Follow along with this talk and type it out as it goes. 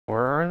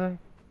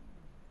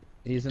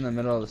He's in the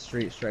middle of the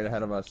street, straight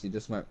ahead of us. He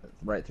just went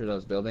right through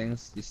those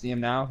buildings. You see him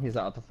now? He's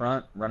out the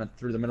front, running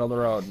through the middle of the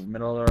road.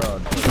 Middle of the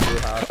road. Blue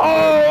house,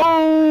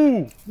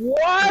 Oh!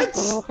 what?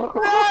 Nice!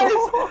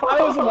 I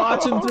was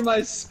watching through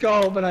my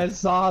scope and I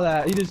saw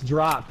that. He just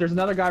dropped. There's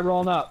another guy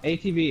rolling up.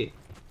 ATV.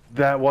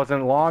 That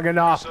wasn't long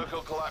enough.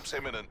 Circle collapse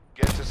imminent.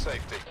 Get to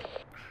safety.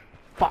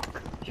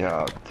 Fuck.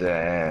 Yo,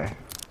 there.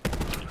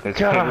 There's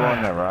God. people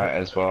on the right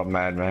as well,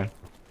 madman.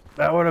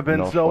 That would have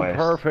been so Northwest.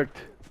 perfect.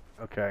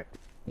 Okay.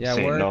 Yeah,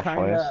 See, we're Northwest.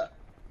 kind of.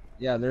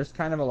 Yeah, there's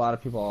kind of a lot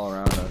of people all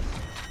around us.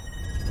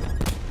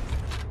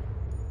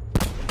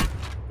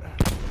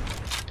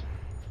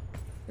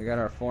 We got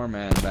our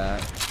 4-man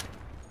back.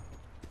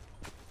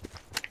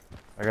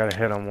 I got a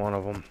hit on one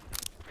of them.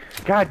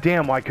 God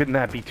damn, why couldn't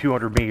that be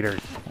 200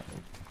 meters?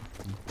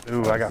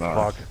 Ooh, I got Nice.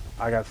 fucked.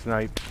 I got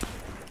sniped.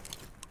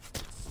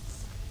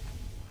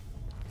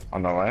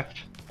 On the left?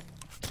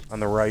 On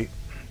the right.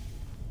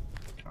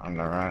 On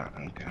the right,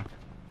 okay.